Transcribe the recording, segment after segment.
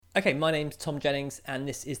Okay, my name's Tom Jennings, and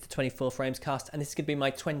this is the 24 Frames cast, and this is going to be my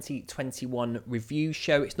 2021 review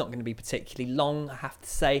show. It's not going to be particularly long, I have to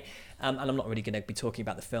say, and I'm not really going to be talking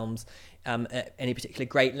about the films at any particular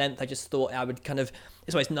great length. I just thought I would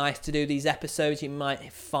it's always nice to do these episodes. You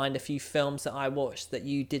might find a few films that I watched that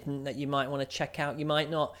you didn't, that you might want to check out, you might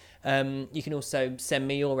not. You can also send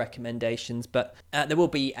me your recommendations, but there will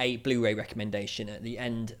be a Blu-ray recommendation at the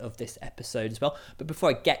end of this episode as well. But before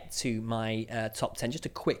I get to my top 10, just a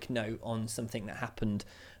quick note on something that happened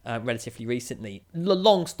relatively recently.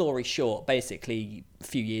 Long story short, basically a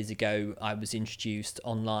few years ago I was introduced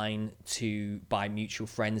online by mutual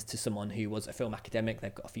friends to someone who was a film academic.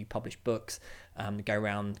 They've got a few published books, go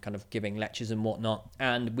around kind of giving lectures and whatnot,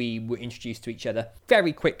 and we were introduced to each other.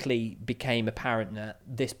 Very quickly became apparent that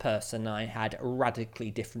this person and I had radically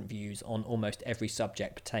different views on almost every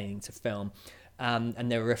subject pertaining to film.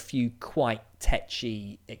 And there were a few quite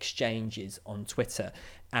tetchy exchanges on Twitter.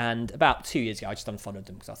 And about 2 years ago, I just unfollowed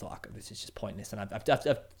them because I thought, this is just pointless. And I've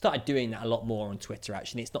started doing that a lot more on Twitter,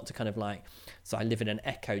 actually. It's not to kind of so I live in an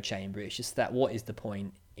echo chamber. It's just that what is the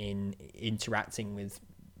point in interacting with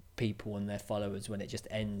people and their followers when it just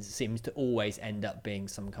seems to always end up being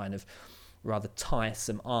some kind of rather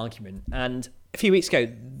tiresome argument. And a few weeks ago,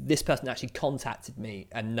 this person actually contacted me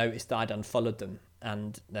and noticed that I'd unfollowed them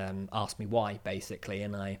and asked me why, basically,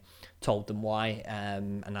 and I told them why,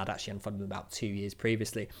 and I'd actually unfollowed them about 2 years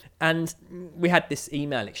previously. And we had this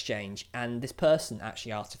email exchange, and this person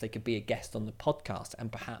actually asked if they could be a guest on the podcast,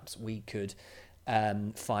 and perhaps we could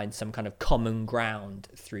find some kind of common ground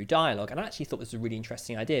through dialogue. And I actually thought this was a really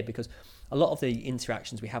interesting idea, because a lot of the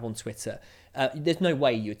interactions we have on Twitter, there's no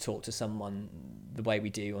way you would talk to someone the way we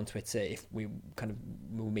do on Twitter if we kind of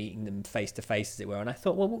were meeting them face to face, as it were. And I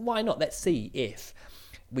thought, well, why not? Let's see if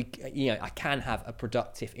I can have a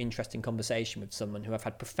productive, interesting conversation with someone who I've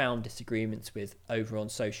had profound disagreements with over on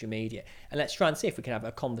social media. And let's try and see if we can have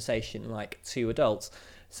a conversation like two adults.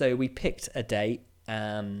 So we picked a date.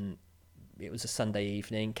 It was a Sunday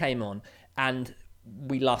evening, came on, and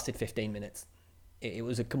we lasted 15 minutes. It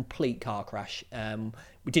was a complete car crash.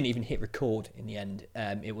 We didn't even hit record in the end.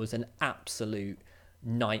 It was an absolute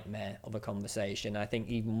nightmare of a conversation. I think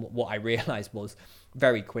even what I realised was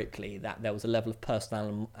very quickly that there was a level of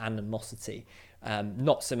personal animosity,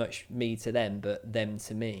 not so much me to them, but them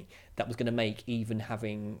to me, that was going to make even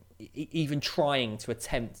trying to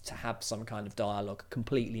attempt to have some kind of dialogue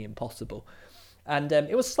completely impossible. And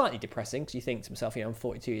it was slightly depressing, because you think to myself, I'm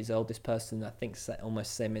 42 years old, this person I think is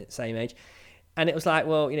almost same age. And it was like,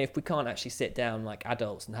 well, if we can't actually sit down like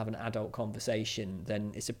adults and have an adult conversation,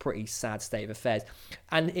 then it's a pretty sad state of affairs.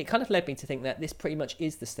 And it kind of led me to think that this pretty much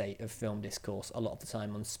is the state of film discourse a lot of the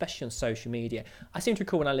time, especially on social media. I seem to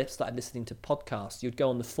recall when I started listening to podcasts, you'd go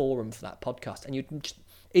on the forum for that podcast and you'd just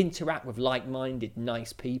interact with like-minded,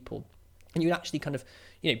 nice people. And you'd actually kind of,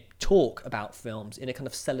 talk about films in a kind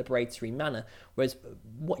of celebratory manner. Whereas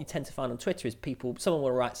what you tend to find on Twitter is someone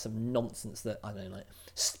will write some nonsense that, I don't know, like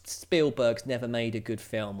Spielberg's never made a good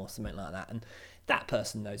film or something like that. And that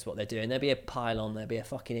person knows what they're doing. There'll be a pile-on, there'll be a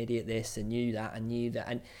fucking idiot this and you that and you that.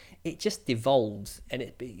 And it just devolves, and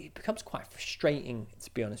it becomes quite frustrating,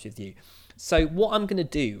 to be honest with you. So what I'm going to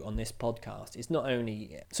do on this podcast is what I'm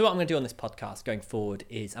going to do on this podcast going forward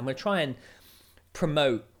is I'm going to try and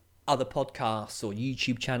promote other podcasts or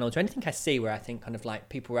YouTube channels or anything I see where I think kind of like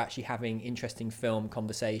people are actually having interesting film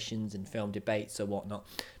conversations and film debates or whatnot,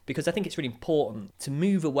 because I think it's really important to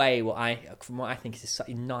move away from what I think is a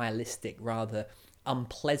slightly nihilistic, rather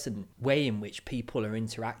unpleasant way in which people are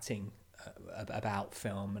interacting about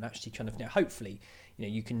film, and actually trying to, hopefully,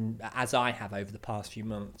 you can, as I have over the past few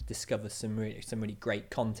months, discover some really great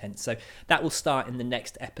content. So that will start in the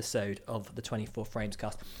next episode of the 24 Frames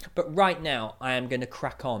cast. But right now, I am going to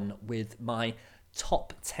crack on with my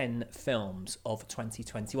top 10 films of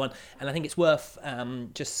 2021. And I think it's worth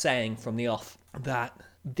just saying from the off that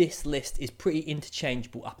this list is pretty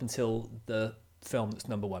interchangeable up until the film that's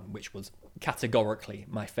number one, which was categorically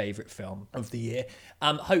my favourite film of the year.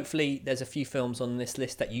 Hopefully, there's a few films on this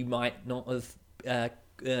list that you might not have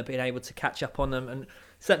been able to catch up on them, and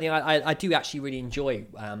certainly I do actually really enjoy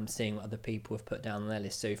seeing what other people have put down on their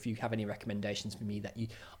list. So if you have any recommendations for me that you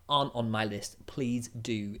aren't on my list, please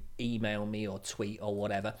do email me or tweet or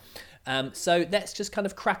whatever. So let's just kind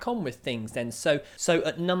of crack on with things then. So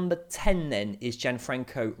at number 10 then is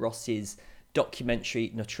Gianfranco Rossi's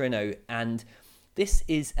documentary Neutrino, and this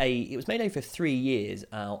is it was made over 3 years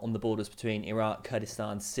on the borders between Iraq,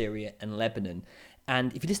 Kurdistan, Syria and Lebanon.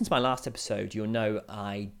 And if you listen to my last episode, you'll know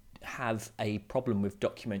I have a problem with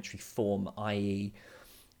documentary form, i.e.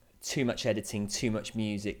 too much editing, too much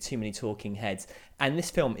music, too many talking heads. And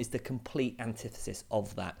this film is the complete antithesis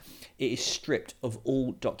of that. It is stripped of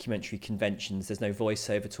all documentary conventions. There's no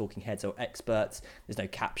voiceover, talking heads or experts. There's no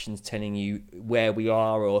captions telling you where we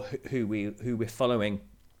are or who we're following.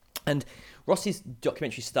 And Ross's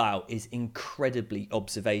documentary style is incredibly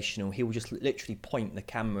observational. He will just literally point the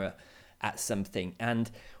camera at something.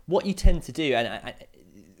 And what you tend to do, and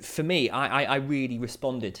for me, I really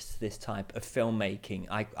responded to this type of filmmaking.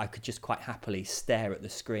 I could just quite happily stare at the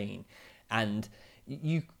screen, and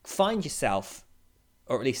you find yourself,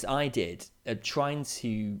 or at least I did, trying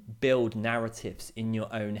to build narratives in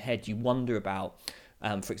your own head. You wonder about,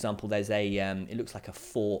 for example, there's it looks like a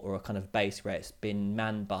fort or a kind of base where it's been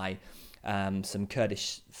manned by some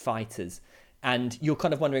Kurdish fighters. And you're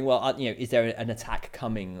kind of wondering, well, is there an attack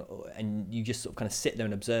coming? And you just sort of kind of sit there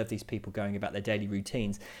and observe these people going about their daily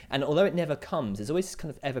routines. And although it never comes, there's always this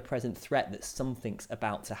kind of ever-present threat that something's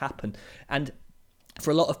about to happen. And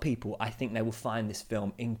for a lot of people, I think they will find this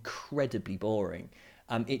film incredibly boring.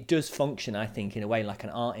 It does function, I think, in a way like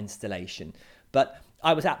an art installation. But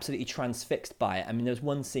I was absolutely transfixed by it. I mean, there was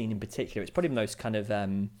one scene in particular. It's probably the most kind of...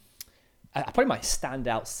 probably my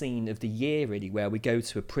standout scene of the year, really, where we go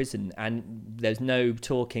to a prison and there's no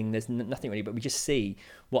talking, there's nothing really, but we just see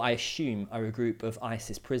what I assume are a group of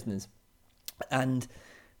ISIS prisoners. And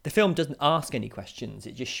the film doesn't ask any questions.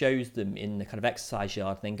 It just shows them in the kind of exercise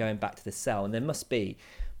yard and then going back to the cell. And there must be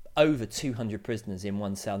over 200 prisoners in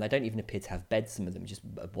one cell. And they don't even appear to have beds, some of them, just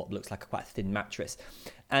what looks like quite a thin mattress.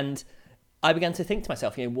 And I began to think to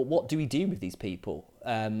myself, what do we do with these people?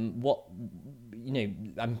 I'm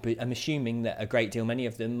assuming that a great deal, many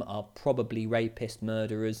of them are probably rapists,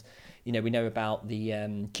 murderers. We know about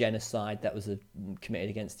the genocide that was committed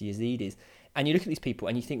against the Yazidis. And you look at these people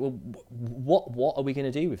and you think, well, what are we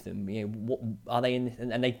going to do with them? What are they in?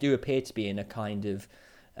 And they do appear to be in a kind of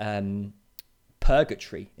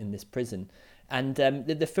purgatory in this prison. And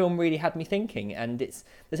the film really had me thinking, and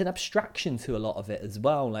there's an abstraction to a lot of it as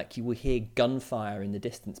well. Like, you will hear gunfire in the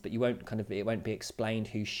distance, but it won't be explained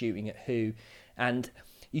who's shooting at who, and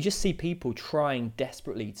you just see people trying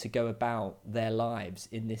desperately to go about their lives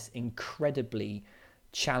in this incredibly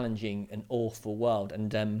challenging and awful world.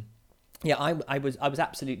 And I was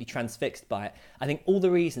absolutely transfixed by it. I think all the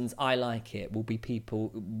reasons I like it will be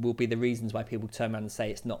the reasons why people turn around and say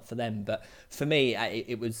it's not for them. But for me,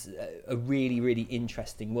 it was a really, really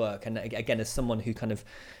interesting work. And again, as someone who kind of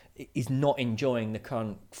is not enjoying the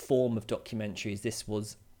current form of documentaries,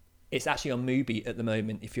 it's actually on Mubi at the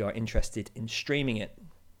moment if you are interested in streaming it.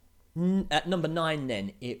 At number 9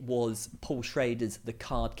 then, it was Paul Schrader's The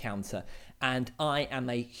Card Counter, and I am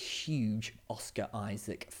a huge Oscar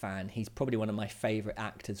Isaac fan. He's probably one of my favourite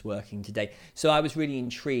actors working today, so I was really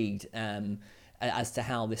intrigued as to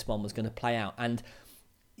how this one was going to play out. And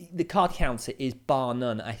The Card Counter is bar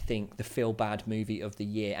none, I think, the feel-bad movie of the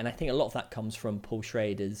year, and I think a lot of that comes from Paul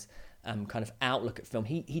Schrader's kind of outlook at film.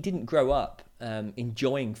 He didn't grow up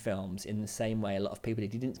enjoying films in the same way a lot of people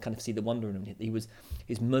did. He didn't kind of see the wonder in them.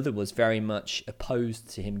 His mother was very much opposed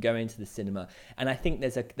to him going to the cinema, and I think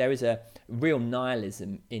there is a real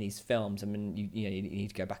nihilism in his films. I mean, you need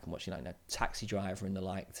to go back and watch Taxi Driver and the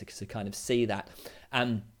like to kind of see that.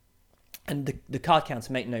 And the Card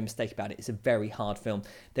Counter, make no mistake about it, it's a very hard film.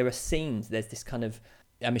 There are scenes. There's this kind of,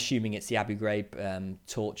 I'm assuming it's the Abu Ghraib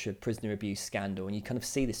torture, prisoner abuse scandal, and you kind of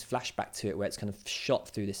see this flashback to it where it's kind of shot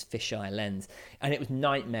through this fisheye lens, and it was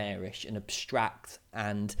nightmarish and abstract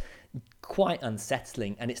and quite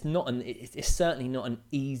unsettling, and it's certainly not an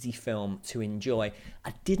easy film to enjoy.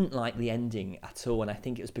 I didn't like the ending at all, and I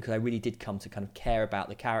think it was because I really did come to kind of care about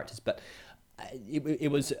the characters, but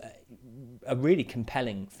it was a really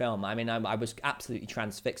compelling film. I mean, I was absolutely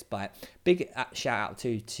transfixed by it. Big shout out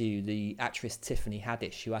to the actress Tiffany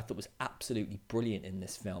Haddish, who I thought was absolutely brilliant in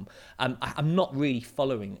this film. I'm not really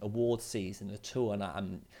following award season at all,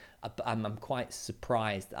 and I'm quite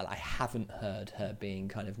surprised that I haven't heard her being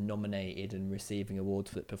kind of nominated and receiving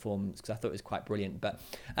awards for the performance, because I thought it was quite brilliant. But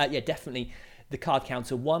definitely The Card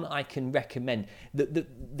Counter, one I can recommend. The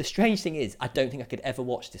strange thing is, I don't think I could ever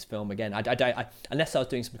watch this film again. I unless I was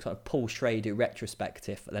doing some kind of Paul Schrader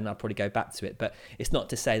retrospective, then I'd probably go back to it. But it's not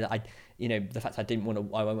to say that the fact I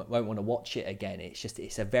won't want to watch it again.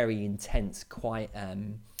 It's a very intense, quite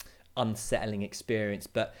unsettling experience,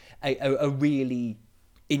 but a really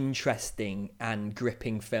interesting and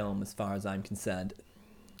gripping film as far as I'm concerned.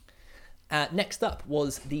 Next up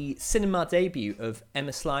was the cinema debut of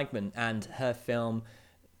Emma Sligman and her film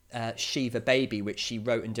Shiva Baby, which she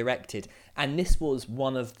wrote and directed. And this was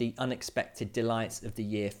one of the unexpected delights of the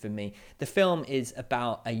year for me. The film is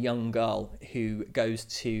about a young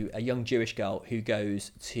Jewish girl who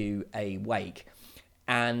goes to a wake.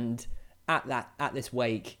 And at this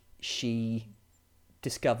wake, she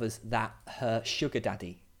discovers that her sugar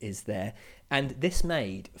daddy is there. And this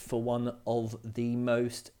made for one of the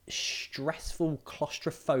most stressful,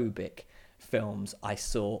 claustrophobic films I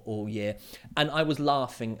saw all year. And I was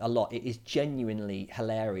laughing a lot. It is genuinely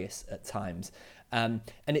hilarious at times. And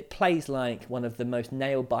it plays like one of the most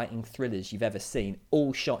nail-biting thrillers you've ever seen,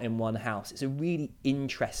 all shot in one house. It's a really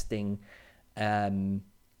interesting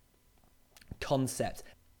concept.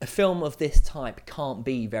 A film of this type can't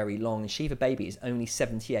be very long. Shiva Baby is only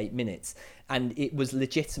 78 minutes, and it was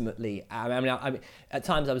legitimately, at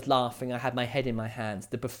times I was laughing, I had my head in my hands.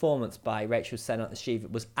 The performance by Rachel Sennott as Shiva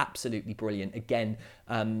was absolutely brilliant. Again,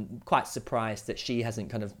 quite surprised that she hasn't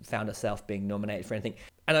kind of found herself being nominated for anything.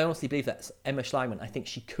 And I honestly believe that Emma Schleiman, I think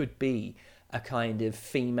she could be a kind of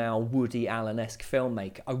female Woody Allen-esque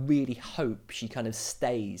filmmaker. I really hope she kind of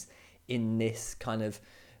stays in this kind of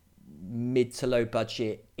mid to low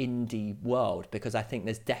budget indie world, because I think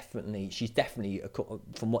she's definitely,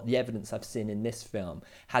 from what the evidence I've seen in this film,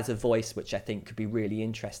 has a voice which I think could be really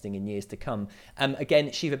interesting in years to come. Again,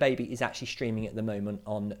 Shiva Baby is actually streaming at the moment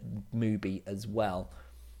on Mubi as well.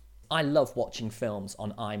 I love watching films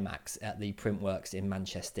on IMAX at the Printworks in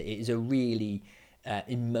Manchester. It is a really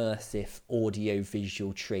immersive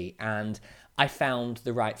audio-visual treat, and I found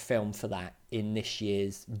the right film for that in this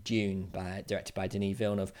year's Dune, directed by Denis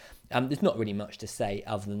Villeneuve. There's not really much to say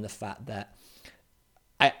other than the fact that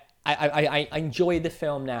I enjoy the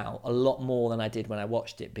film now a lot more than I did when I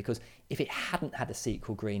watched it, because if it hadn't had a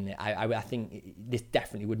sequel greenlit, I think this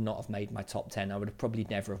definitely would not have made my top 10. I would have probably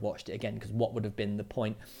never have watched it again, because what would have been the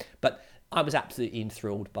point? But I was absolutely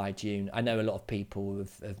enthralled by Dune. I know a lot of people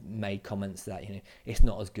have made comments that, it's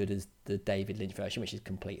not as good as the David Lynch version, which is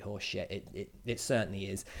complete horseshit. It certainly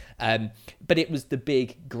is. But it was the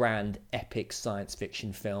big, grand, epic science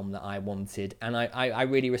fiction film that I wanted, and I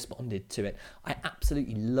really responded to it. I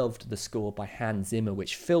absolutely loved the score by Hans Zimmer,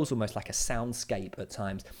 which feels almost like a soundscape at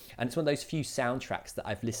times. And it's one of those few soundtracks that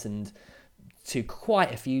I've listened to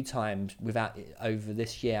quite a few times over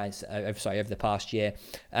the past year.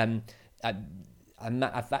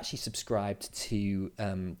 I've actually subscribed to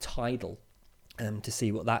Tidal to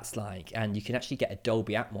see what that's like, and you can actually get a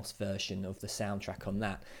Dolby Atmos version of the soundtrack on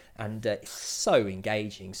that, and it's so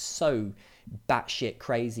engaging, so batshit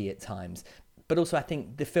crazy at times. But also, I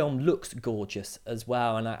think the film looks gorgeous as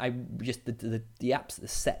well, and I just the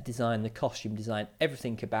set design, the costume design,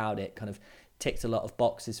 everything about it kind of ticked a lot of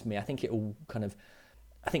boxes for me. I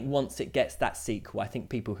think once it gets that sequel, I think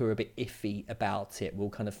people who are a bit iffy about it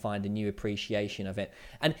will kind of find a new appreciation of it.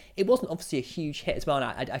 And it wasn't obviously a huge hit as well.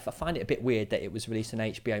 And I find it a bit weird that it was released on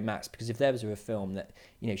HBO Max, because if there was a film that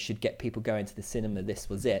should get people going to the cinema, this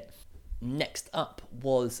was it. Next up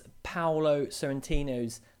was Paolo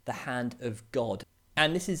Sorrentino's The Hand of God.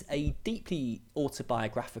 And this is a deeply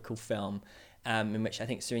autobiographical film in which I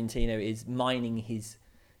think Sorrentino is mining his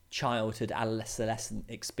childhood, adolescent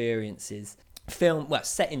experiences.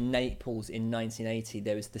 Set in Naples in 1980,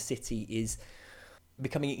 the city is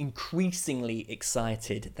becoming increasingly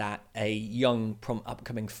excited that a young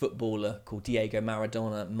upcoming footballer called Diego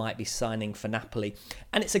Maradona might be signing for Napoli,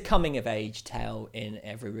 and it's a coming of age tale in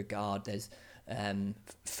every regard. There's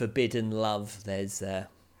forbidden love, there's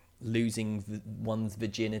losing one's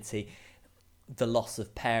virginity, the loss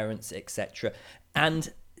of parents, etc.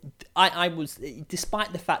 And I was,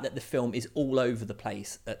 despite the fact that the film is all over the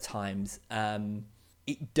place at times,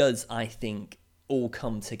 it does, I think, all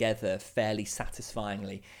come together fairly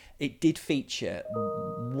satisfyingly. It did feature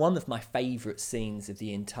one of my favourite scenes of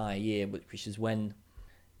the entire year, which is when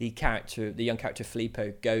the young character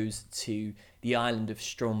Filippo goes to the island of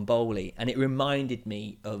Stromboli, and it reminded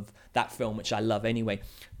me of that film, which I love anyway.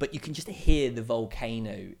 But you can just hear the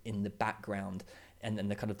volcano in the background, and then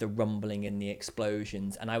the kind of the rumbling and the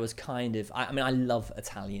explosions. And I was I love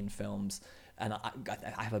Italian films, and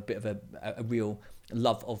I have a bit of a real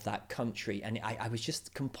love of that country, and I was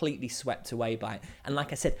just completely swept away by it. And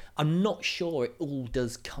like I said, I'm not sure it all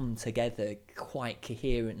does come together quite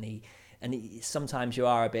coherently, and sometimes you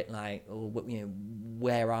are a bit like,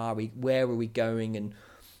 where are we going,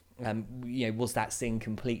 and was that scene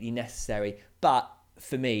completely necessary? But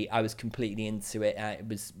for me, I was completely into it. It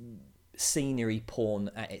was scenery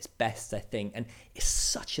porn at its best, I think, and it's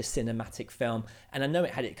such a cinematic film. And I know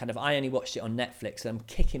I only watched it on Netflix, and I'm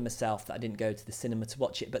kicking myself that I didn't go to the cinema to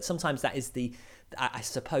watch it. But sometimes that is I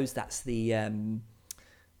suppose that's the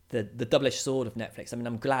the double-edged sword of Netflix. I mean,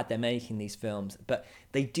 I'm glad they're making these films, but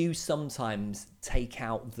they do sometimes take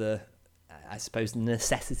out the, I suppose,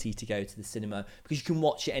 necessity to go to the cinema, because you can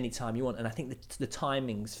watch it anytime you want. And I think the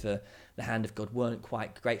timings for The Hand of God weren't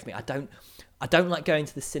quite great for me. I don't like going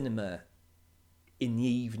to the cinema in the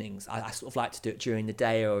evenings. I sort of like to do it during the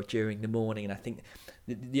day or during the morning, and I think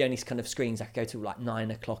the only kind of screens I could go to were like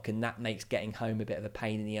 9 o'clock, and that makes getting home a bit of a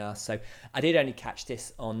pain in the ass. So I did only catch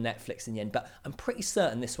this on Netflix in the end, but I'm pretty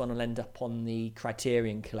certain this one will end up on the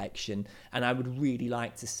Criterion Collection, and I would really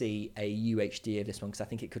like to see a UHD of this one, because I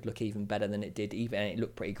think it could look even better than it did, even it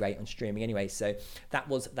looked pretty great on streaming anyway. So that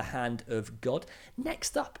was The Hand of God.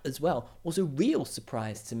 Next up as well was a real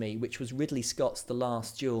surprise to me, which was Ridley Scott's The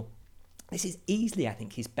Last Duel. This is easily, I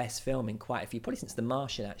think, his best film in quite a few, probably since The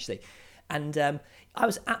Martian, actually. And I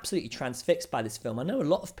was absolutely transfixed by this film. I know a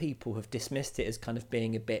lot of people have dismissed it as kind of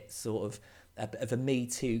being a bit sort of a bit of a Me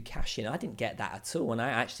Too cash-in. I didn't get that at all. And I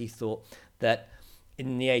actually thought that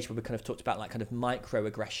in the age where we kind of talked about like kind of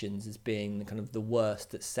microaggressions as being the kind of the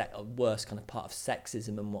worst worst kind of part of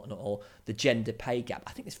sexism and whatnot, or the gender pay gap,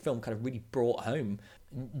 I think this film kind of really brought home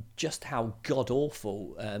just how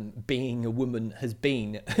god-awful being a woman has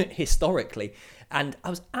been historically. And I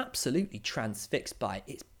was absolutely transfixed by it.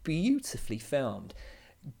 It's beautifully filmed,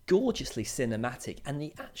 gorgeously cinematic, and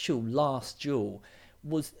the actual Last Duel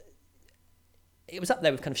was up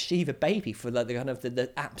there with kind of Shiva Baby for the kind of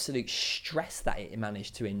the absolute stress that it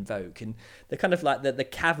managed to invoke, and the kind of like the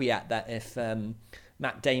caveat that if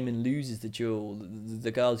Matt Damon loses the duel,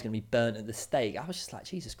 the girl's going to be burnt at the stake. I was just like,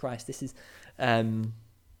 Jesus Christ, this is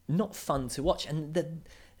not fun to watch. And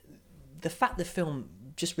the fact the film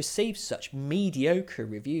just received such mediocre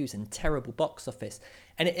reviews and terrible box office,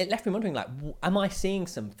 and it left me wondering, like, am I seeing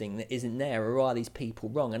something that isn't there, or are these people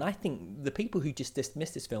wrong? And I think the people who just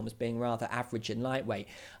dismiss this film as being rather average and lightweight,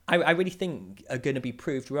 I really think are going to be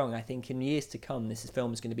proved wrong. I think in years to come, this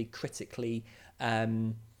film is going to be critically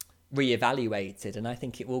reevaluated, and I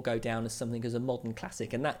think it will go down as something as a modern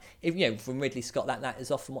classic. And that, if you know, from Ridley Scott, that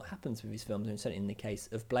is often what happens with his films, and certainly in the case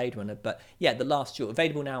of Blade Runner. But yeah, The Last Duel,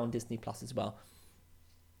 available now on Disney Plus as well.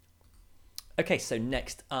 Okay, so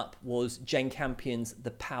next up was Jane Campion's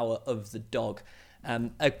The Power of the Dog,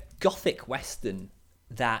 a gothic western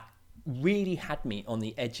that really had me on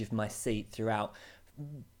the edge of my seat throughout,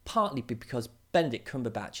 partly because Benedict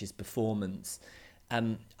Cumberbatch's performance.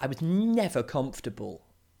 I was never comfortable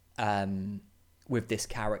with this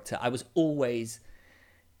character. I was always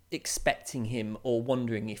expecting him or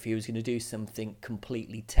wondering if he was going to do something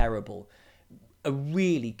completely terrible. A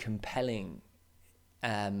really compelling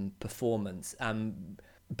performance.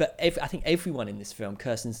 But I think everyone in this film,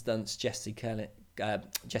 Kirsten Dunst, Jesse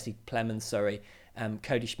Plemons,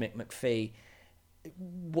 Cody Schmidt-McPhee,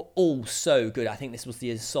 were all so good. I think this was the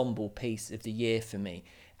ensemble piece of the year for me.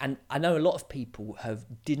 And I know a lot of people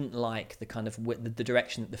didn't like the kind of the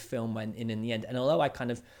direction that the film went in the end. And although I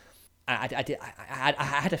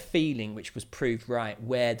had a feeling, which was proved right,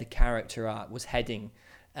 where the character arc was heading,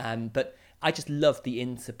 but I just loved the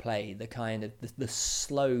interplay, the kind of the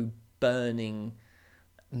slow burning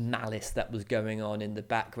malice that was going on in the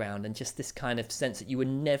background, and just this kind of sense that you were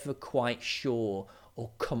never quite sure or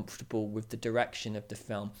comfortable with the direction of the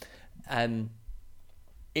film.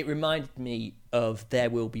 It reminded me of There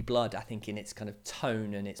Will Be Blood, I think, in its kind of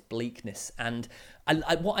tone and its bleakness. And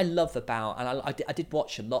what I love about, and I did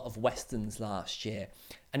watch a lot of westerns last year,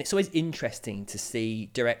 and it's always interesting to see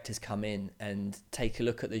directors come in and take a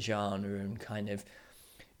look at the genre and kind of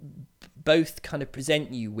both kind of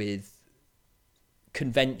present you with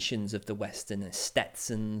conventions of the Western,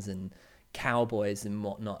 Stetsons and cowboys and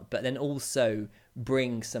whatnot, but then also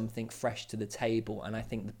bring something fresh to the table. And I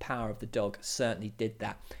think The Power of the Dog certainly did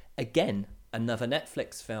that. Again, another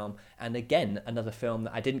Netflix film, and again, another film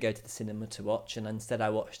that I didn't go to the cinema to watch, and instead I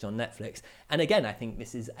watched on Netflix. And again, I think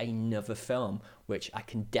this is another film which I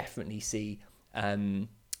can definitely see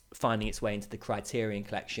finding its way into the Criterion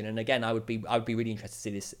Collection. And again, I would be really interested to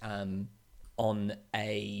see this on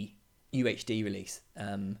a UHD release,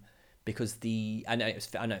 because I know it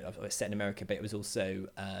was set in America, but it was also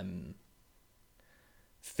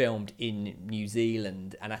filmed in New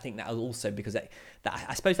Zealand, and I think that was also because that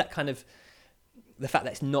I suppose that kind of the fact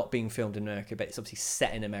that it's not being filmed in America, but it's obviously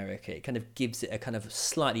set in America, it kind of gives it a kind of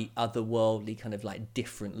slightly otherworldly, kind of like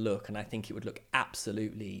different look, and I think it would look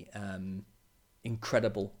absolutely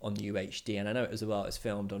incredible on UHD. And I know it as well, it's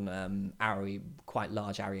filmed on quite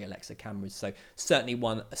large Arri Alexa cameras, so certainly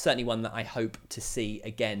one that I hope to see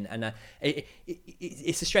again. And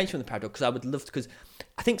it's a strange one, The Power of the Dog, because I would love to, because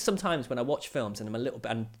I think sometimes when I watch films, and I'm a little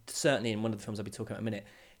bit, and certainly in one of the films I'll be talking about in a minute,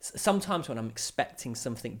 sometimes when I'm expecting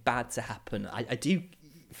something bad to happen, I do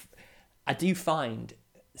I do find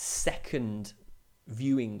second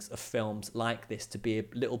viewings of films like this to be a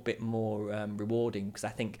little bit more rewarding, because I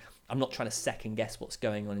think I'm not trying to second guess what's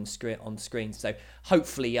going on on screen. So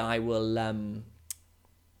hopefully I will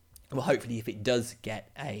hopefully if it does get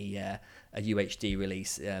a UHD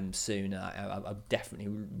release soon, I definitely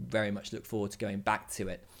very much look forward to going back to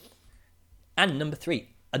it. And number 3,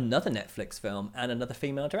 another Netflix film and another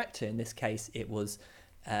female director. In this case, it was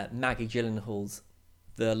Maggie Gyllenhaal's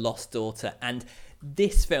The Lost Daughter. And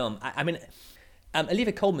this film, I mean,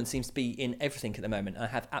 Olivia Colman seems to be in everything at the moment. I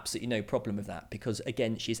have absolutely no problem with that, because,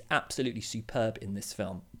 again, she's absolutely superb in this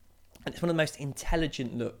film. And it's one of the most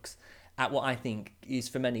intelligent looks at what I think is,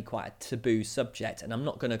 for many, quite a taboo subject. And I'm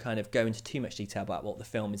not going to kind of go into too much detail about what the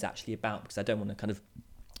film is actually about, because I don't want to kind of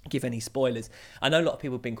give any spoilers. I know a lot of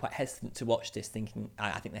people have been quite hesitant to watch this, thinking,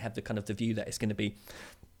 I think they have the kind of the view that it's going to be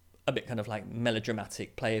a bit kind of like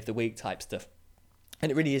melodramatic, play of the week type stuff.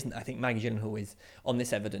 And it really isn't. I think Maggie Gyllenhaal is, on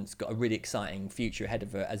this evidence, got a really exciting future ahead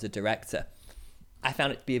of her as a director. I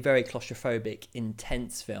found it to be a very claustrophobic,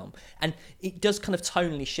 intense film. And it does kind of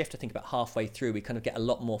tonally shift, I think, about halfway through. We kind of get a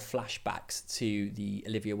lot more flashbacks to the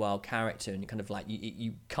Olivia Wilde character, and kind of like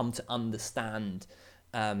you come to understand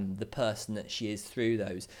the person that she is through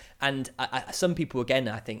those. And some people, again,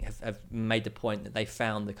 I think, have made the point that they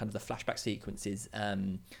found the kind of the flashback sequences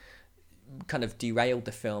kind of derailed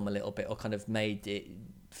the film a little bit, or kind of made it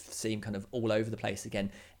seem kind of all over the place again.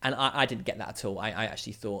 And I didn't get that at all. I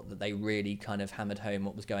actually thought that they really kind of hammered home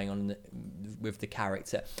what was going on with the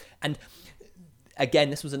character. And again,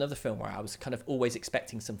 this was another film where I was kind of always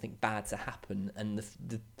expecting something bad to happen, and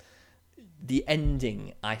the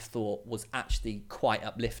ending, I thought, was actually quite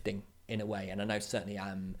uplifting in a way. And I know certainly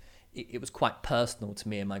it was quite personal to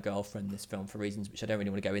me and my girlfriend, this film, for reasons which I don't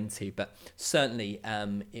really want to go into, but certainly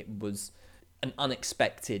it was an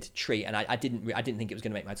unexpected treat, and I didn't think it was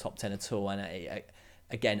going to make my top 10 at all. And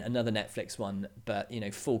again, another Netflix one, but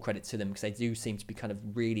full credit to them, because they do seem to be kind of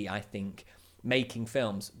really, I think, making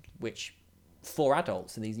films which, for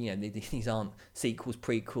adults, and these aren't sequels,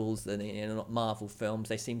 prequels, they're not Marvel films.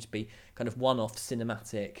 They seem to be kind of one-off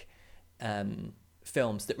cinematic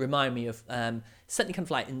films that remind me of certainly kind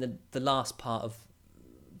of like in the last part of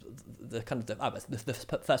the kind of the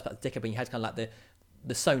first part of the decade, when you had kind of like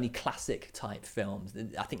the Sony classic type films.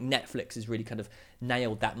 I think Netflix has really kind of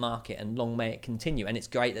nailed that market, and long may it continue. And it's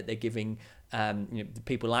great that they're giving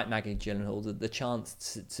people like Maggie Gyllenhaal the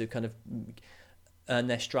chance to kind of earn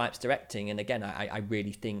their stripes directing. And again, I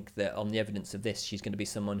really think that on the evidence of this, she's going to be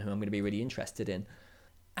someone who I'm going to be really interested in.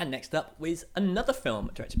 And next up was another film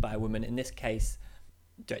directed by a woman, in this case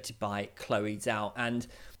directed by Chloe Zhao. And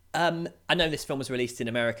I know this film was released in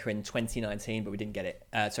America in 2019, but we didn't get it.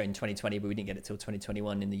 In 2020, but we didn't get it till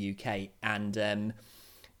 2021 in the UK. And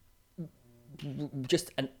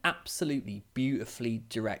just an absolutely beautifully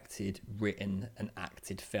directed, written, and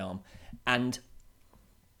acted film, and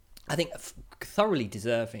I think thoroughly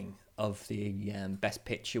deserving of the Best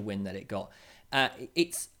Picture win that it got.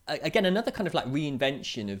 It's again another kind of like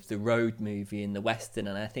reinvention of the road movie in the Western,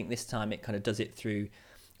 and I think this time it kind of does it through,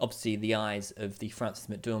 obviously, the eyes of the Frances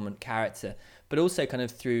McDormand character, but also kind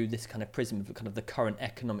of through this kind of prism of kind of the current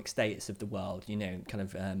economic status of the world, kind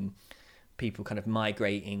of people kind of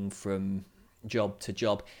migrating from job to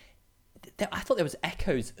job. I thought there was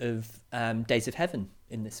echoes of Days of Heaven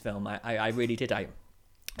in this film. I really did.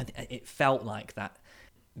 It felt like that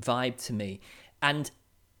vibe to me. And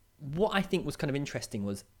what I think was kind of interesting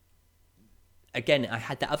was, again, I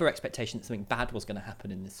had that other expectation that something bad was going to happen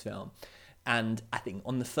in this film. And I think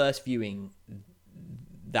on the first viewing,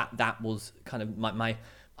 that was kind of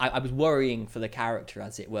I was worrying for the character,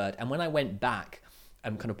 as it were. And when I went back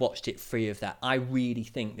and kind of watched it free of that, I really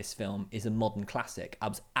think this film is a modern classic. I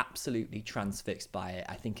was absolutely transfixed by it.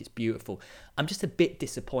 I think it's beautiful. I'm just a bit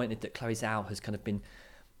disappointed that Chloe Zhao has kind of been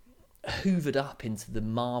hoovered up into the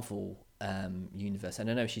Marvel universe. And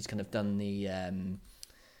I know she's kind of done the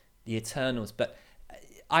Eternals, but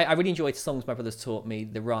I really enjoyed Songs My Brothers Taught Me,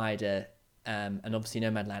 The Rider, and obviously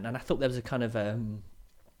Nomadland. And I thought there was a kind of a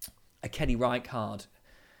Kelly Reichardt,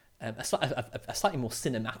 a slightly more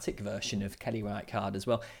cinematic version of Kelly Reichardt as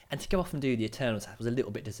well. And to go off and do the Eternals, I was a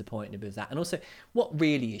little bit disappointed with that. And also, what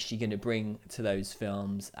really is she going to bring to those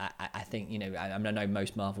films? I think, I know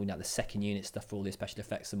most Marvel, the second unit stuff for all the special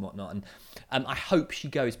effects and whatnot. And I hope she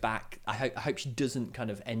goes back. I hope she doesn't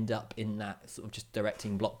kind of end up in that sort of just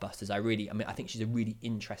directing blockbusters. I think she's a really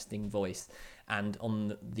interesting voice. And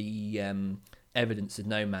on the evidence of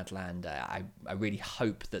Nomadland, I really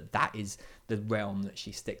hope that is the realm that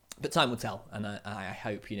she sticks. But time will tell, and I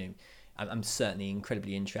hope, I'm certainly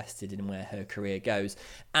incredibly interested in where her career goes.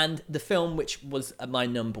 And the film, which was my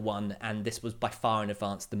number one, and this was by far in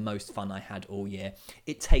advance the most fun I had all year,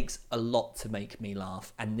 it takes a lot to make me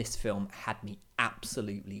laugh, and this film had me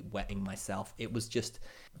absolutely wetting myself. It was just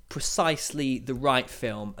precisely the right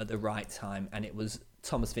film at the right time, and it was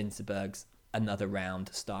Thomas Vinterberg's Another Round,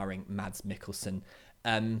 starring Mads Mikkelsen.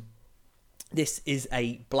 This is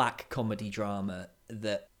a black comedy drama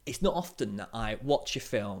that it's not often that I watch a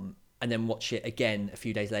film and then watch it again a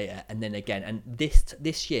few days later and then again. And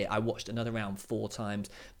this year I watched Another Round 4 times,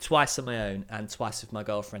 twice on my own and twice with my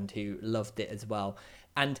girlfriend, who loved it as well.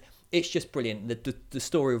 And it's just brilliant. The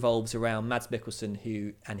story revolves around Mads Mikkelsen,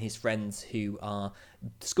 who and his friends, who are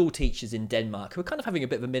school teachers in Denmark, who are kind of having a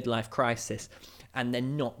bit of a midlife crisis, and they're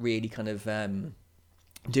not really kind of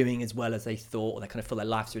doing as well as they thought, or they kind of feel their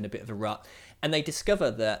lives are in a bit of a rut. And they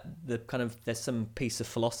discover that there's some piece of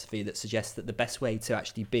philosophy that suggests that the best way to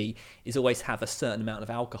actually be is always have a certain amount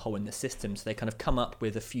of alcohol in the system. So they kind of come up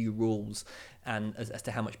with a few rules and as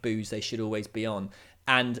to how much booze they should always be on,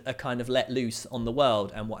 and are kind of let loose on the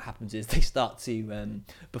world. And what happens is they start to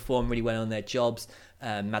perform really well on their jobs.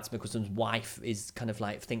 Mads Mikkelsen's wife is kind of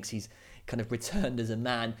like thinks he's kind of returned as a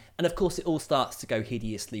man, and of course it all starts to go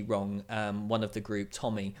hideously wrong. One of the group,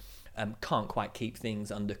 Tommy, can't quite keep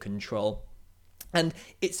things under control, and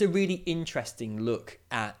it's a really interesting look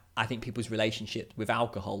at, I think, people's relationship with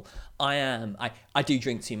alcohol. I do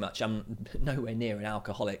drink too much. I'm nowhere near an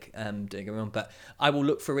alcoholic, don't get me wrong, but I will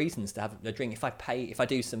look for reasons to have a drink. If I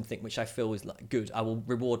do something which I feel is like good, I will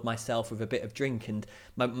reward myself with a bit of drink. And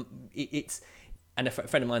a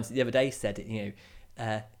friend of mine the other day said,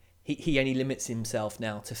 he only limits himself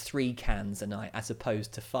now to 3 cans a night as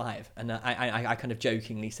opposed to 5. And I kind of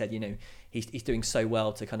jokingly said, he's doing so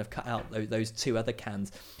well to kind of cut out those 2 other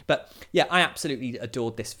cans. But yeah, I absolutely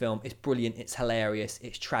adored this film. It's brilliant. It's hilarious.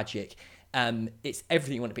 It's tragic. It's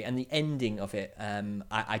everything you want it to be. And the ending of it,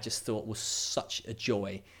 I just thought was such a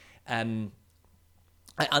joy.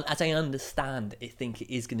 As I understand, I think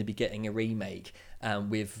it is going to be getting a remake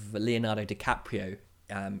with Leonardo DiCaprio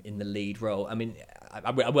in the lead role. I mean,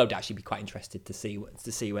 I would actually be quite interested to see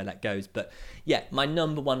where that goes. But yeah, my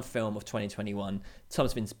number one film of 2021,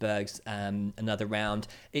 Thomas Vinterberg's Another Round.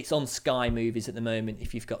 It's on Sky Movies at the moment,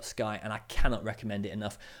 if you've got Sky, and I cannot recommend it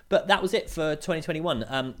enough. But that was it for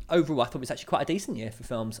 2021. Overall, I thought it was actually quite a decent year for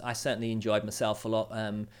films. I certainly enjoyed myself a lot.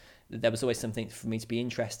 There was always something for me to be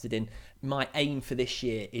interested in. My aim for this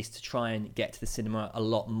year is to try and get to the cinema a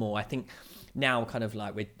lot more. I think now, kind of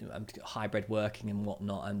like with hybrid working and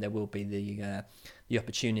whatnot, and there will be the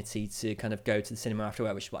opportunity to kind of go to the cinema after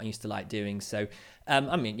work, which is what I used to like doing. So, I'm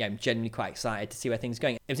genuinely quite excited to see where things are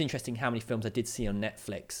going. It was interesting how many films I did see on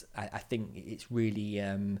Netflix. I think it's really...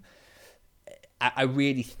 I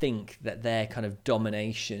really think that their kind of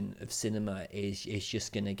domination of cinema is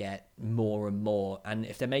just going to get more and more. And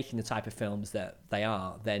if they're making the type of films that they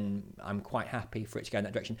are, then I'm quite happy for it to go in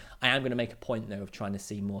that direction. I am going to make a point, though, of trying to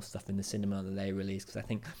see more stuff in the cinema that they release, because I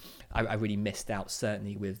think I really missed out,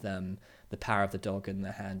 certainly with The Power of the Dog and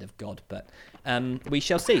The Hand of God. But we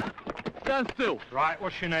shall see. Stand still. Right,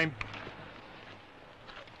 what's your name?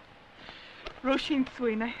 Roisin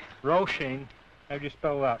Sweeney. Roisin. How do you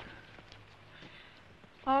spell that?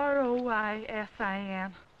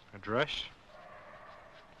 Roisin. Address?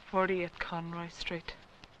 48 Conroy Street.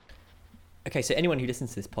 Okay, so anyone who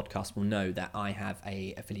listens to this podcast will know that I have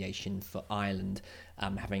a affiliation for Ireland,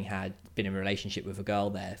 having been in a relationship with a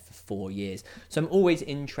girl there for 4 years. So I'm always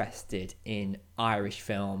interested in Irish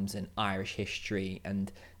films and Irish history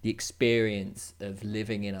and the experience of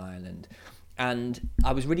living in Ireland. And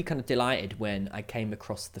I was really kind of delighted when I came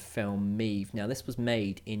across the film Meave. Now, this was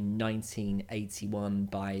made in 1981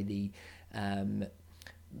 by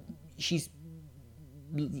she's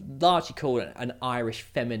largely called an Irish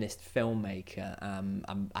feminist filmmaker.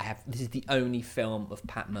 This is the only film of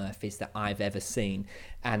Pat Murphy's that I've ever seen,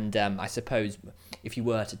 and I suppose if you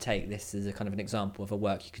were to take this as a kind of an example of a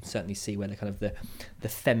work, you can certainly see where the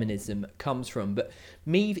feminism comes from. But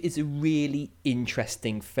Meave is a really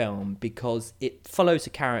interesting film because it follows a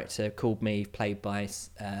character called Meave, played by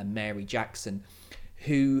Mary Jackson,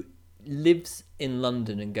 who lives in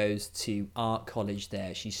London and goes to art college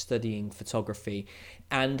there. She's studying photography,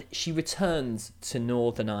 and she returns to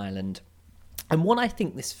Northern Ireland. And what I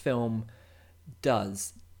think this film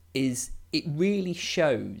does is it really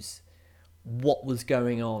shows what was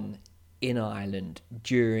going on in Ireland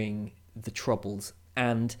during the Troubles.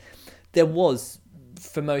 And there was,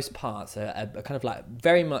 for most parts, a kind of like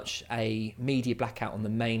very much a media blackout on the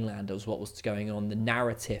mainland as what was going on. The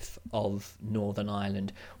narrative of Northern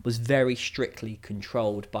Ireland was very strictly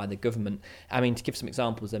controlled by the government. I mean, to give some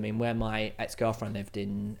examples, I mean, where my ex-girlfriend lived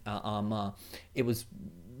in Armagh, it was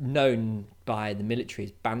known by the military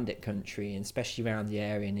as bandit country, and especially around the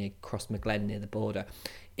area near Crossmaglen, near the border.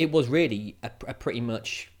 It was really a pretty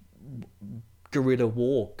much guerrilla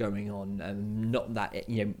war going on, and not that,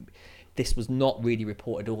 this was not really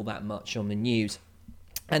reported all that much on the news.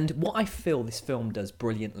 And what I feel this film does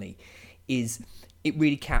brilliantly is it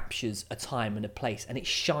really captures a time and a place, and it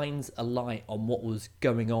shines a light on what was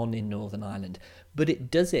going on in Northern Ireland. But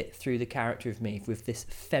it does it through the character of Maeve with this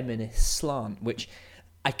feminist slant, which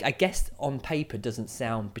I guess on paper doesn't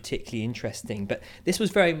sound particularly interesting, but this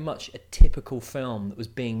was very much a typical film that was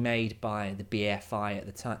being made by the BFI at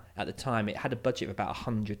the time. It had a budget of about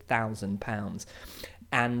 £100,000,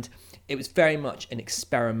 and it was very much an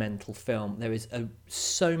experimental film. There is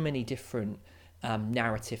so many different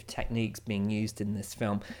narrative techniques being used in this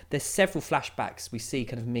film. There's several flashbacks. We see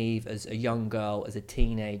kind of Maeve as a young girl, as a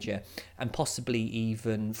teenager, and possibly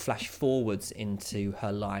even flash forwards into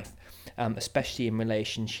her life, especially in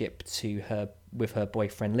relationship with her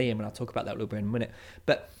boyfriend Liam, and I'll talk about that a little bit in a minute.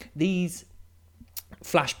 But these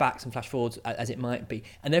flashbacks and flash forwards, as it might be,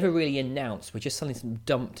 are never really announced. We're just suddenly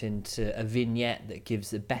dumped into a vignette that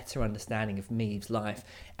gives a better understanding of Maeve's life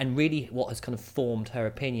and really what has kind of formed her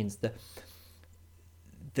opinions.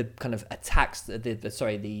 The kind of attacks,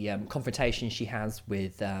 the confrontation she has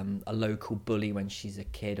with a local bully when she's a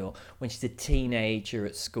kid, or when she's a teenager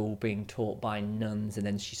at school being taught by nuns, and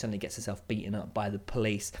then she suddenly gets herself beaten up by the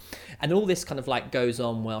police. And all this kind of like goes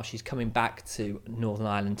on while she's coming back to Northern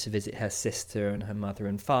Ireland to visit her sister and her mother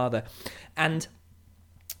and father. And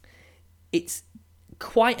it's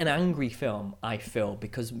quite an angry film, I feel,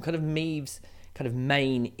 because kind of Maeve's kind of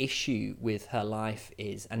main issue with her life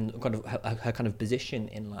is, and kind of her kind of position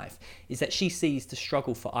in life, is that she sees the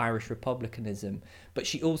struggle for Irish republicanism, but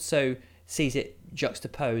she also sees it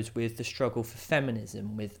juxtaposed with the struggle for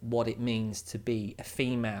feminism, with what it means to be a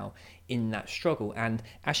female in that struggle. And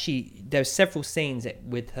there are several scenes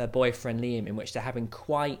with her boyfriend Liam in which they're having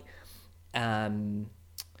quite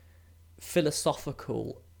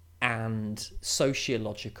philosophical and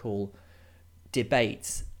sociological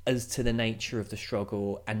debates as to the nature of the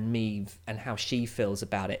struggle and Maeve and how she feels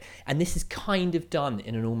about it. And this is kind of done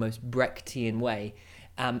in an almost Brechtian way.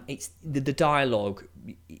 It's the dialogue.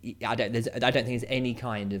 I don't think there's any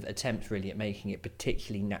kind of attempt really at making it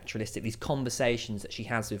particularly naturalistic. These conversations that she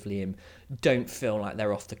has with Liam don't feel like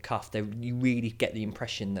they're off the cuff. You really get the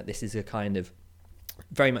impression that this is a kind of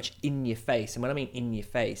very much in your face. And when I mean in your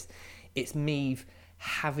face, it's Maeve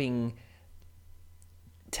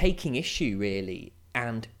taking issue really,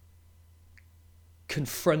 and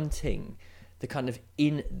confronting the kind of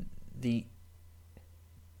inbuilt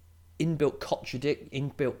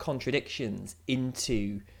contradictions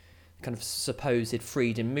into kind of supposed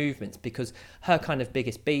freedom movements, because her kind of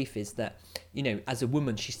biggest beef is that, as a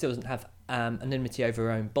woman, she still doesn't have anonymity over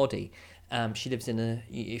her own body. She lives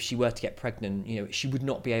if she were to get pregnant, she would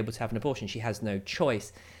not be able to have an abortion. She has no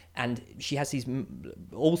choice. And she has these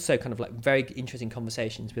also kind of like very interesting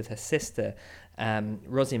conversations with her sister,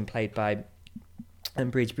 Rosin, played by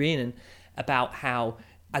Bridge Breenan, about how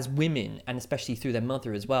as women, and especially through their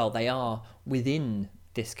mother as well, they are within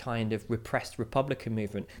this kind of repressed Republican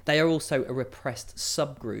movement. They are also a repressed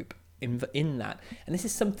subgroup in that. And this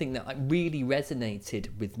is something that really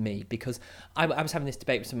resonated with me, because I was having this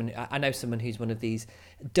debate with someone. I know someone who's one of these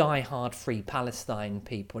die-hard Free Palestine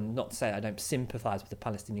people, and not to say I don't sympathise with the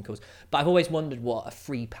Palestinian cause, but I've always wondered what a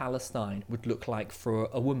free Palestine would look like for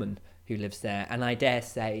a woman who lives there, and I dare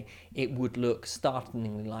say it would look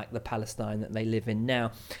startlingly like the Palestine that they live in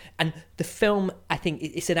now. And the film, I think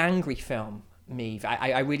it's an angry film, Maeve.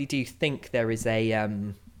 I really do think there is a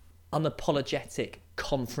unapologetic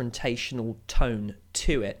confrontational tone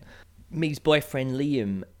to it. Maeve's boyfriend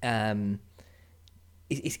Liam,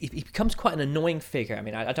 he becomes quite an annoying figure. I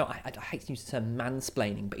mean, I hate to use the term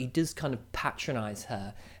mansplaining, but he does kind of patronise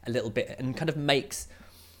her a little bit, and kind of makes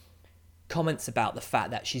comments about the fact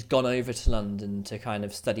that she's gone over to London to kind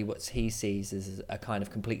of study what he sees as a kind of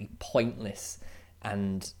completely pointless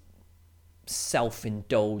and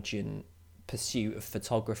self-indulgent pursuit of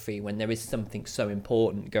photography, when there is something so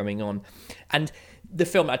important going on. And the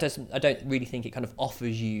film, I don't really think it kind of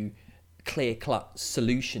offers you clear-cut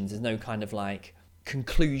solutions. There's no kind of like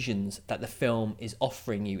conclusions that the film is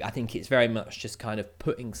offering you. I think it's very much just kind of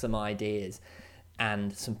putting some ideas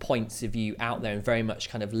and some points of view out there, and very much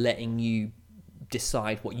kind of letting you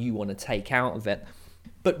decide what you want to take out of it.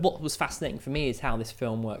 But what was fascinating for me is how this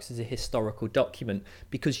film works as a historical document,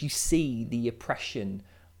 because you see the oppression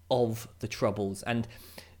of the Troubles, and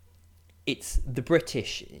it's the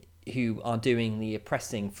British who are doing the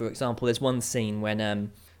oppressing. For example, there's one scene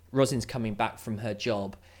when Rosin's coming back from her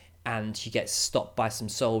job and she gets stopped by some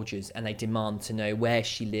soldiers and they demand to know where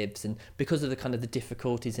she lives, and because of the kind of the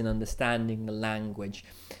difficulties in understanding the language,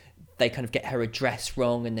 they kind of get her address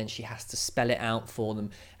wrong, and then she has to spell it out for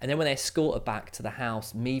them. And then when they escort her back to the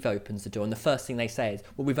house, Maeve opens the door, and the first thing they say is,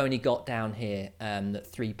 well, we've only got down here that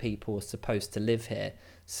 3 people are supposed to live here,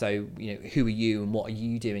 so who are you and what are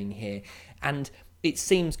you doing here? And it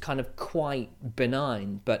seems kind of quite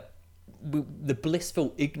benign, but the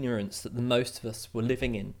blissful ignorance that the most of us were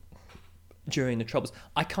living in during the Troubles,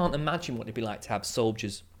 I can't imagine what it'd be like to have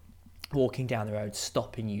soldiers walking down the road,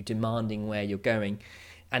 stopping you, demanding where you're going.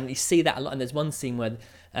 And you see that a lot. And there's one scene where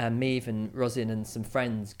Maeve and Rosin and some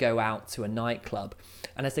friends go out to a nightclub,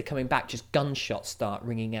 and as they're coming back, just gunshots start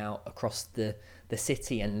ringing out across the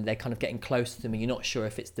city, and they're kind of getting close to them, and you're not sure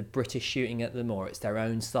if it's the British shooting at them or it's their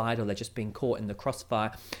own side, or they're just being caught in the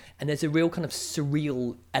crossfire. And there's a real kind of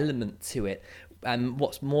surreal element to it.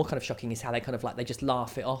 What's more kind of shocking is how they just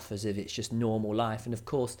laugh it off as if it's just normal life. And of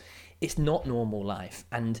course, it's not normal life.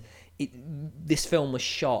 And this film was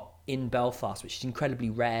shot in Belfast, which is incredibly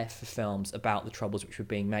rare for films about the Troubles which were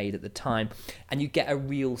being made at the time. And you get a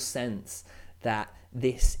real sense that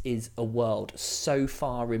this is a world so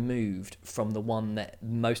far removed from the one that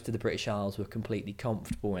most of the British Isles were completely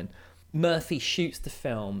comfortable in. Murphy shoots the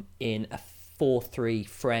film in a 4:3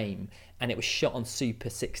 frame, and it was shot on Super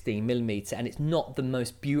 16mm, and it's not the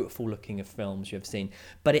most beautiful looking of films you've seen,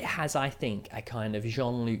 but it has, I think, a kind of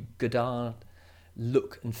Jean-Luc Godard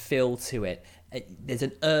look and feel to it. There's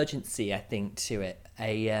an urgency, I think, to it,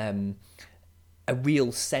 a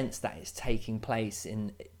real sense that it's taking place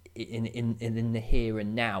in the here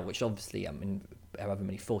and now, which obviously, I mean, however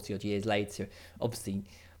many 40 odd years later, obviously,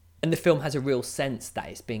 and the film has a real sense that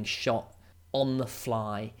it's being shot on the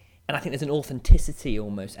fly, and I think there's an authenticity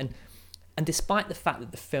almost, and despite the fact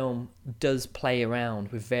that the film does play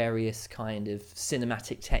around with various kind of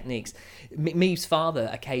cinematic techniques, Maeve's father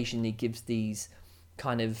occasionally gives these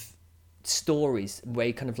kind of stories where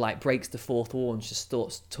he kind of like breaks the fourth wall and just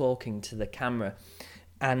starts talking to the camera.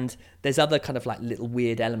 And there's other kind of like little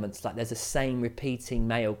weird elements, like there's a same repeating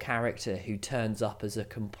male character who turns up as a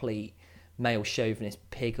complete male chauvinist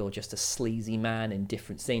pig or just a sleazy man in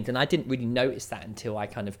different scenes. And I didn't really notice that until I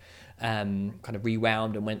kind of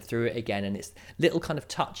rewound and went through it again. And it's little kind of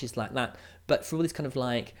touches like that. But for all this kind of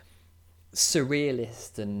like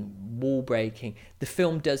surrealist and wall breaking, the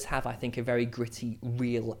film does have, I think, a very gritty,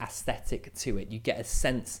 real aesthetic to it. You get a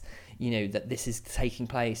sense, that this is taking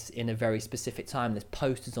place in a very specific time. There's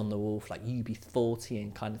posters on the wall for like UB40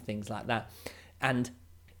 and kind of things like that. And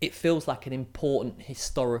it feels like an important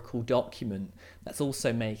historical document that's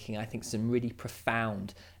also making, I think, some really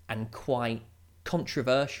profound and quite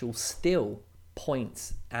controversial still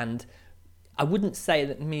points. And I wouldn't say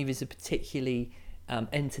that Maeve is a particularly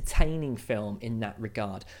entertaining film in that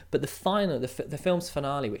regard, but the film's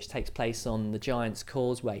finale, which takes place on the Giant's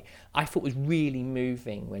Causeway, I thought was really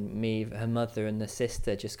moving when Maeve, her mother and the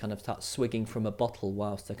sister just kind of start swigging from a bottle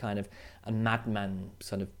whilst a madman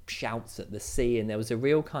sort of shouts at the sea. And there was a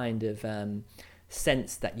real kind of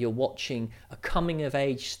sense that you're watching a coming of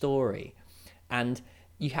age story, and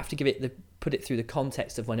you have to put it through the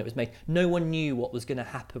context of when it was made. No one knew what was going to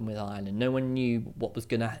happen with Ireland. No one knew what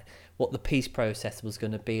the peace process was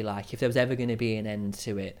going to be like, if there was ever going to be an end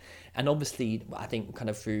to it. And obviously, I think kind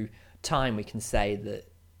of through time, we can say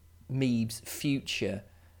that Maeve's future,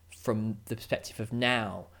 from the perspective of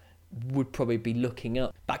now, would probably be looking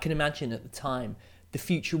up. But I can imagine at the time, the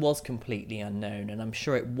future was completely unknown, and I'm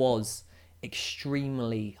sure it was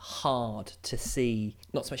extremely hard to see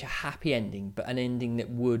not so much a happy ending, but an ending that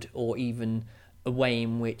would, or even a way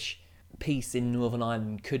in which peace in Northern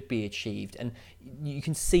Ireland could be achieved. And you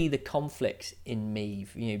can see the conflict in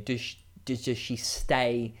Maeve. Does she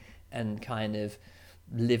stay and kind of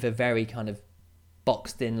live a very kind of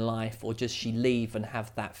boxed in life, or does she leave and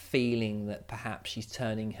have that feeling that perhaps she's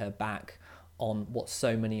turning her back on what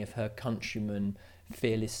so many of her countrymen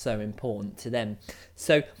feel is so important to them?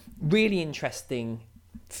 So really interesting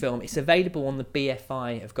film. It's available on the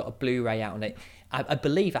BFI. I've got a Blu-ray out on it. I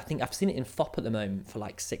think I've seen it in FOP at the moment for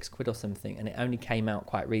like £6 or something, and it only came out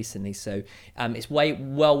quite recently, so it's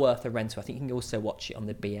well worth a rental. I think you can also watch it on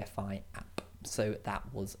the BFI app. So that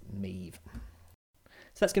was Maeve.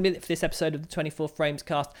 that's going to be it for this episode of the 24 Frames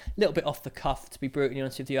Cast. A little bit off the cuff, to be brutally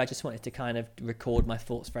honest with you. I just wanted to kind of record my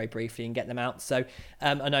thoughts very briefly and get them out. So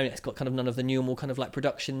I know it's got kind of none of the normal kind of like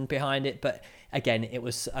production behind it, but again, it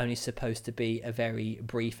was only supposed to be a very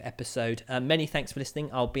brief episode. Many thanks for listening.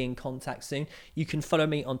 I'll be in contact soon. You can follow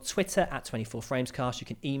me on Twitter at 24framescast. You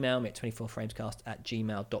can email me at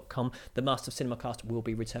 24framescast@gmail.com. The Master of Cinema Cast will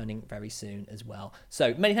be returning very soon as well.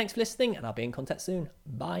 So many thanks for listening, and I'll be in contact soon.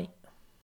 Bye.